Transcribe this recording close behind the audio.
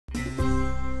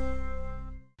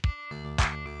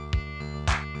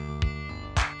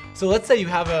So let's say you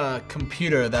have a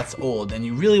computer that's old and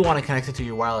you really want to connect it to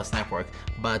your wireless network,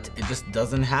 but it just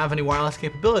doesn't have any wireless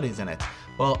capabilities in it.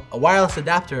 Well, a wireless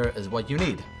adapter is what you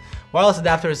need. Wireless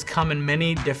adapters come in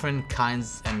many different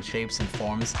kinds and shapes and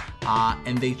forms,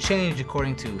 and they change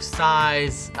according to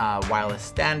size, wireless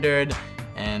standard,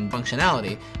 and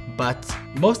functionality, but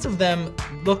most of them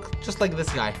look just like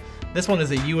this guy. This one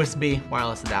is a USB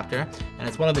wireless adapter, and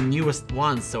it's one of the newest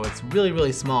ones, so it's really,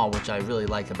 really small, which I really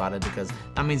like about it because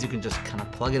that means you can just kind of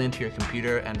plug it into your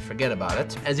computer and forget about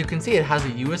it. As you can see, it has a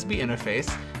USB interface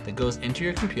that goes into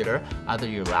your computer, either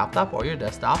your laptop or your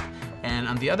desktop, and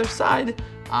on the other side,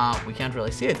 we can't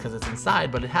really see it because it's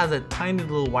inside, but it has a tiny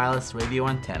little wireless radio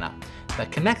antenna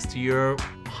that connects to your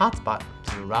hotspot,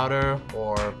 to the router,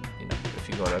 or if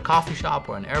you go to a coffee shop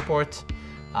or an airport,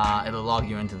 it'll log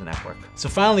you into the network. So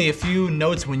finally, a few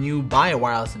notes when you buy a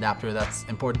wireless adapter that's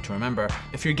important to remember.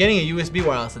 If you're getting a USB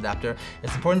wireless adapter,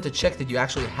 it's important to check that you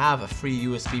actually have a free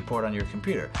USB port on your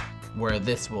computer where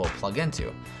this will plug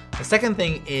into. The second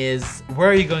thing is, where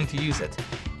are you going to use it?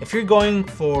 If you're going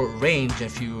for range,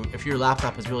 if your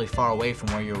laptop is really far away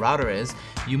from where your router is,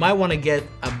 you might want to get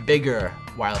a bigger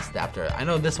wireless adapter. I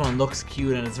know this one looks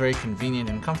cute and it's very convenient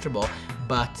and comfortable,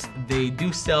 but they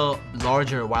do sell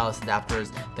larger wireless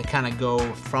adapters that kind of go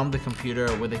from the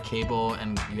computer with a cable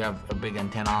and you have a big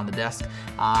antenna on the desk.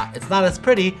 It's not as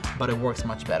pretty, but it works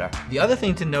much better. The other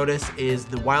thing to notice is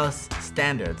the wireless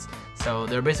standards. So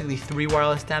there are basically 3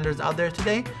 wireless standards out there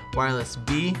today: wireless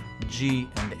B, G,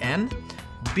 and N.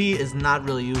 B is not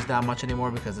really used that much anymore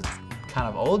because it's kind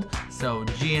of old, so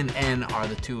G and N are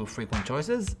the 2 frequent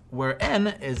choices, where N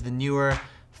is the newer,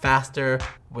 faster,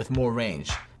 with more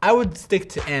range. I would stick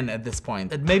to N at this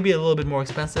point. It may be a little bit more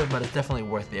expensive, but it's definitely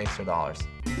worth the extra dollars.